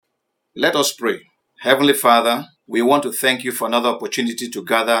Let us pray. Heavenly Father, we want to thank you for another opportunity to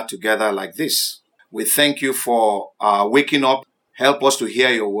gather together like this. We thank you for waking up. Help us to hear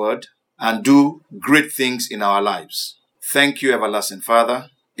your word and do great things in our lives. Thank you, everlasting Father.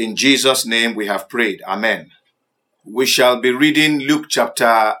 In Jesus' name we have prayed. Amen. We shall be reading Luke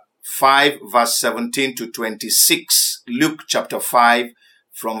chapter 5, verse 17 to 26. Luke chapter 5,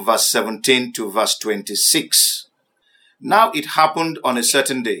 from verse 17 to verse 26. Now it happened on a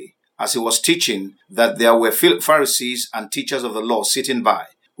certain day, as he was teaching, that there were Pharisees and teachers of the law sitting by,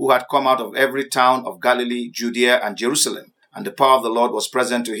 who had come out of every town of Galilee, Judea, and Jerusalem, and the power of the Lord was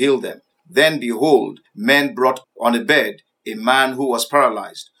present to heal them. Then, behold, men brought on a bed a man who was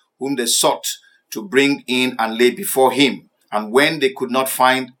paralyzed, whom they sought to bring in and lay before him. And when they could not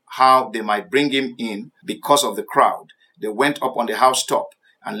find how they might bring him in because of the crowd, they went up on the housetop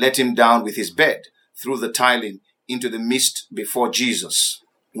and let him down with his bed through the tiling into the midst before Jesus.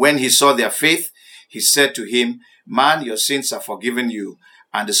 When he saw their faith, he said to him, Man, your sins are forgiven you.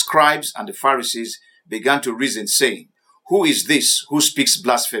 And the scribes and the Pharisees began to reason, saying, Who is this who speaks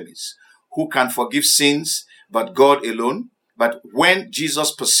blasphemies? Who can forgive sins but God alone? But when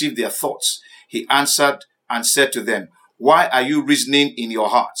Jesus perceived their thoughts, he answered and said to them, Why are you reasoning in your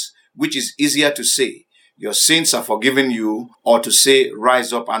hearts? Which is easier to say, Your sins are forgiven you, or to say,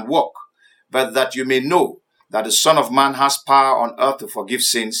 Rise up and walk? But that you may know that the Son of Man has power on earth to forgive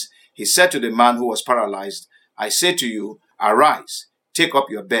sins, he said to the man who was paralyzed, I say to you, arise, take up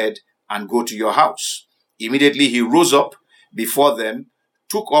your bed, and go to your house. Immediately he rose up before them,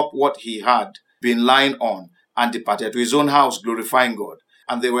 took up what he had been lying on, and departed to his own house, glorifying God.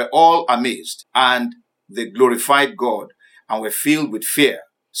 And they were all amazed, and they glorified God, and were filled with fear,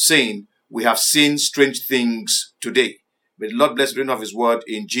 saying, We have seen strange things today. May the Lord bless the reading of his word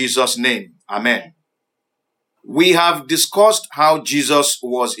in Jesus' name. Amen. We have discussed how Jesus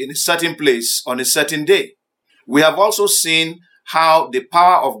was in a certain place on a certain day. We have also seen how the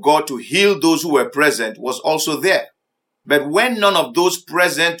power of God to heal those who were present was also there. But when none of those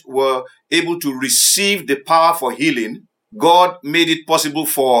present were able to receive the power for healing, God made it possible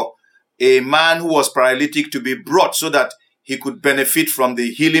for a man who was paralytic to be brought so that he could benefit from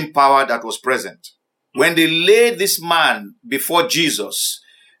the healing power that was present. When they laid this man before Jesus,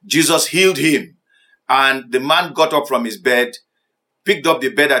 Jesus healed him. And the man got up from his bed, picked up the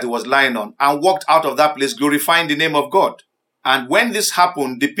bed that he was lying on, and walked out of that place glorifying the name of God. And when this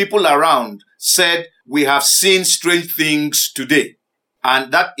happened, the people around said, We have seen strange things today.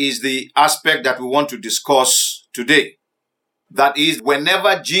 And that is the aspect that we want to discuss today. That is,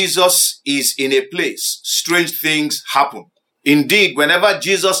 whenever Jesus is in a place, strange things happen. Indeed, whenever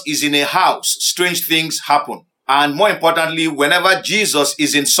Jesus is in a house, strange things happen. And more importantly, whenever Jesus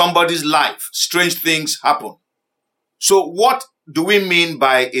is in somebody's life, strange things happen. So what do we mean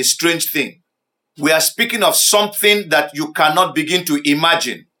by a strange thing? We are speaking of something that you cannot begin to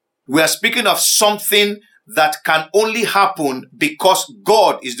imagine. We are speaking of something that can only happen because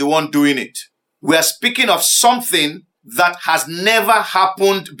God is the one doing it. We are speaking of something that has never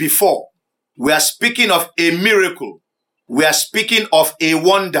happened before. We are speaking of a miracle. We are speaking of a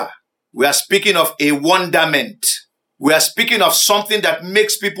wonder. We are speaking of a wonderment. We are speaking of something that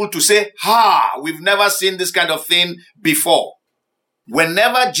makes people to say, we've never seen this kind of thing before.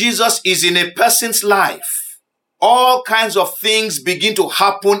 Whenever Jesus is in a person's life, all kinds of things begin to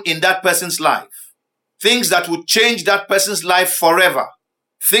happen in that person's life. Things that will change that person's life forever.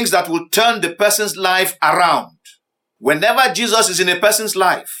 Things that will turn the person's life around. Whenever Jesus is in a person's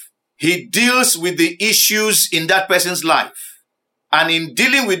life, he deals with the issues in that person's life. And in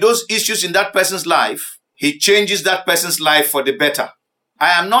dealing with those issues in that person's life, he changes that person's life for the better.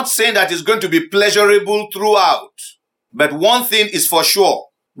 I am not saying that it's going to be pleasurable throughout. But one thing is for sure.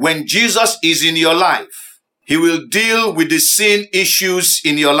 When Jesus is in your life, he will deal with the sin issues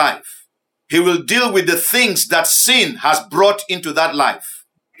in your life. He will deal with the things that sin has brought into that life.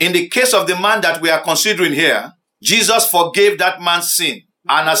 In the case of the man that we are considering here, Jesus forgave that man's sin.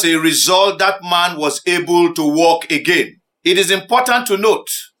 And as a result, that man was able to walk again. It is important to note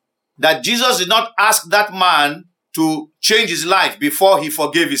that Jesus did not ask that man to change his life before he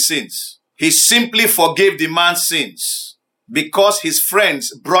forgave his sins. He simply forgave the man's sins because his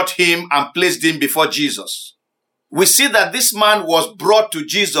friends brought him and placed him before Jesus. We see that this man was brought to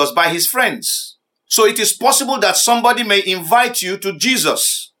Jesus by his friends. So it is possible that somebody may invite you to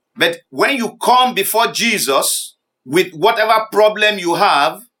Jesus. But when you come before Jesus with whatever problem you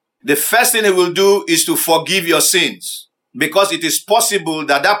have, the first thing he will do is to forgive your sins. Because it is possible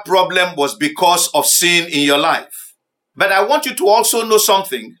that that problem was because of sin in your life. But I want you to also know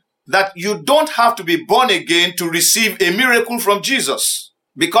something, that you don't have to be born again to receive a miracle from Jesus.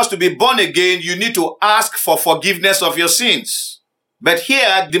 Because to be born again, you need to ask for forgiveness of your sins. But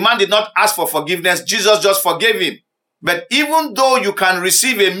here, the man did not ask for forgiveness. Jesus just forgave him. But even though you can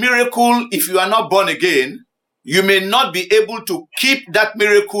receive a miracle if you are not born again, you may not be able to keep that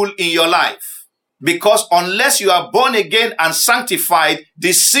miracle in your life. Because unless you are born again and sanctified,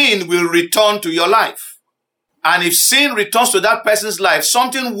 the sin will return to your life. And if sin returns to that person's life,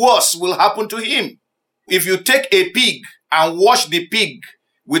 something worse will happen to him. If you take a pig and wash the pig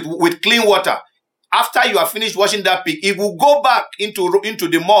with clean water, after you have finished washing that pig, it will go back into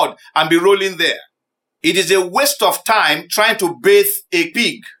the mud and be rolling there. It is a waste of time trying to bathe a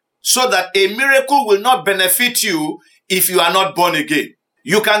pig, so that a miracle will not benefit you if you are not born again.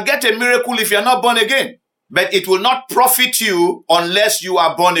 You can get a miracle if you are not born again, but it will not profit you unless you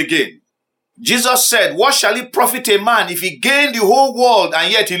are born again. Jesus said, what shall it profit a man if he gain the whole world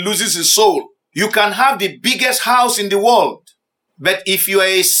and yet he loses his soul? You can have the biggest house in the world, but if you are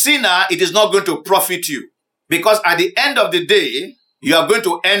a sinner, it is not going to profit you, because at the end of the day, you are going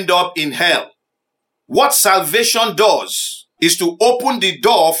to end up in hell. What salvation does is to open the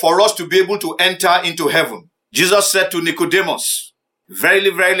door for us to be able to enter into heaven. Jesus said to Nicodemus, verily,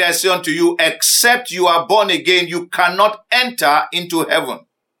 verily, I say unto you, except you are born again, you cannot enter into heaven.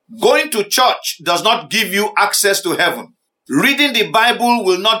 Going to church does not give you access to heaven. Reading the Bible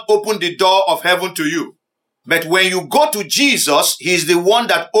will not open the door of heaven to you. But when you go to Jesus, he is the one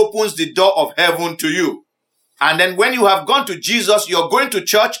that opens the door of heaven to you. And then when you have gone to Jesus, you're going to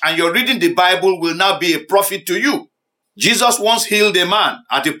church and you're reading the Bible will now be a profit to you. Jesus once healed a man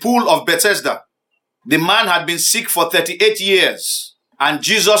at the pool of Bethesda. The man had been sick for 38 years and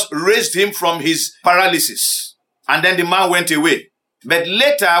Jesus raised him from his paralysis. And then the man went away. But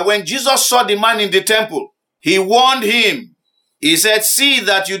later, when Jesus saw the man in the temple, he warned him. He said, see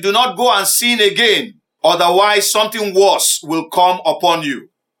that you do not go and sin again, otherwise something worse will come upon you.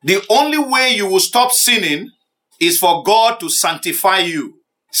 The only way you will stop sinning is for God to sanctify you.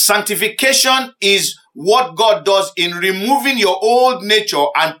 Sanctification is what God does in removing your old nature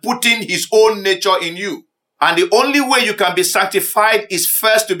and putting his own nature in you. And the only way you can be sanctified is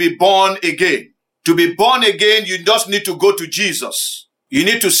first to be born again. To be born again, you just need to go to Jesus. You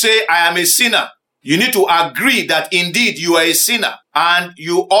need to say, I am a sinner. You need to agree that indeed you are a sinner. And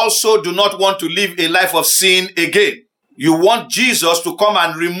you also do not want to live a life of sin again. You want Jesus to come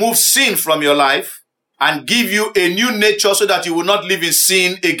and remove sin from your life and give you a new nature so that you will not live in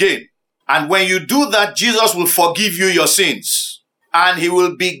sin again. And when you do that, Jesus will forgive you your sins. And he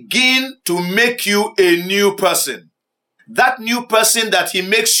will begin to make you a new person. That new person that he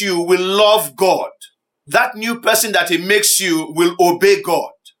makes you will love God. That new person that he makes you will obey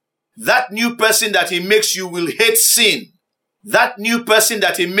God. That new person that he makes you will hate sin. That new person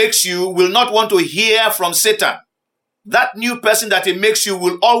that he makes you will not want to hear from Satan. That new person that he makes you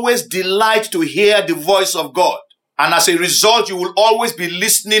will always delight to hear the voice of God. And as a result, you will always be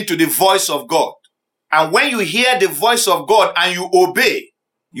listening to the voice of God. And when you hear the voice of God and you obey,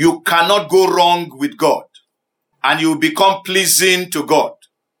 you cannot go wrong with God. And you become pleasing to God.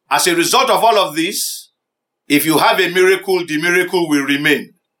 As a result of all of this, if you have a miracle, the miracle will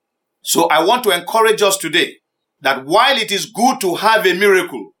remain. So I want to encourage us today that while it is good to have a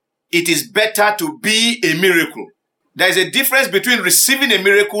miracle, it is better to be a miracle. There is a difference between receiving a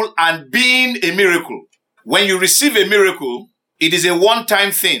miracle and being a miracle. When you receive a miracle, it is a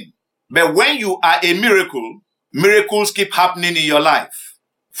one-time thing. But when you are a miracle, miracles keep happening in your life.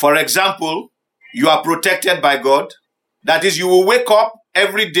 For example, you are protected by God. That is, you will wake up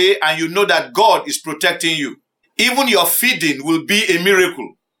every day and you know that God is protecting you. Even your feeding will be a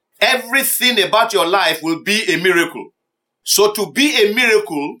miracle. Everything about your life will be a miracle. So to be a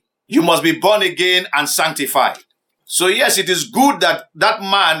miracle, you must be born again and sanctified. So yes, it is good that that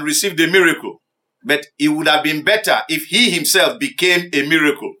man received a miracle, but it would have been better if he himself became a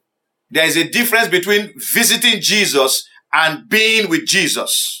miracle. There is a difference between visiting Jesus and being with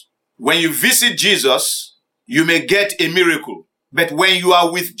Jesus. When you visit Jesus, you may get a miracle. But when you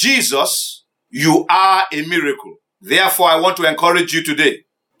are with Jesus, you are a miracle. Therefore, I want to encourage you today.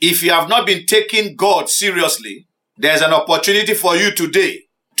 If you have not been taking God seriously, there's an opportunity for you today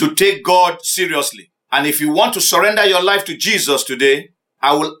to take God seriously. And if you want to surrender your life to Jesus today,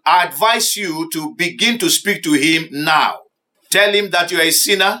 I will advise you to begin to speak to him now. Tell him that you are a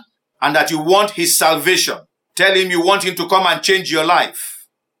sinner and that you want his salvation. Tell him you want him to come and change your life.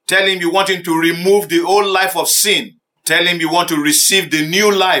 Tell him you want him to remove the old life of sin. Tell him you want to receive the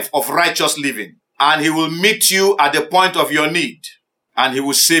new life of righteous living. And he will meet you at the point of your need. And he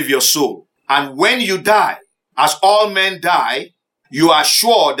will save your soul. And when you die, as all men die, you are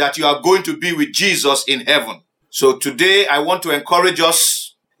sure that you are going to be with Jesus in heaven. So today I want to encourage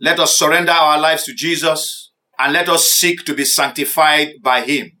us. Let us surrender our lives to Jesus and let us seek to be sanctified by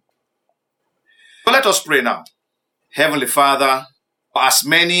him. So let us pray now. Heavenly Father, as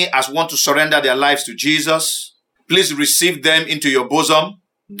many as want to surrender their lives to Jesus, please receive them into your bosom.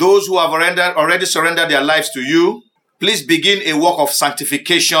 Those who have already surrendered their lives to you, please begin a work of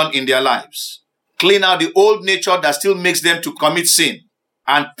sanctification in their lives. Clean out the old nature that still makes them to commit sin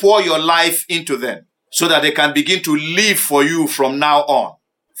and pour your life into them so that they can begin to live for you from now on.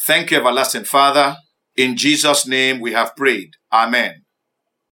 Thank you, everlasting Father. In Jesus' name we have prayed. Amen.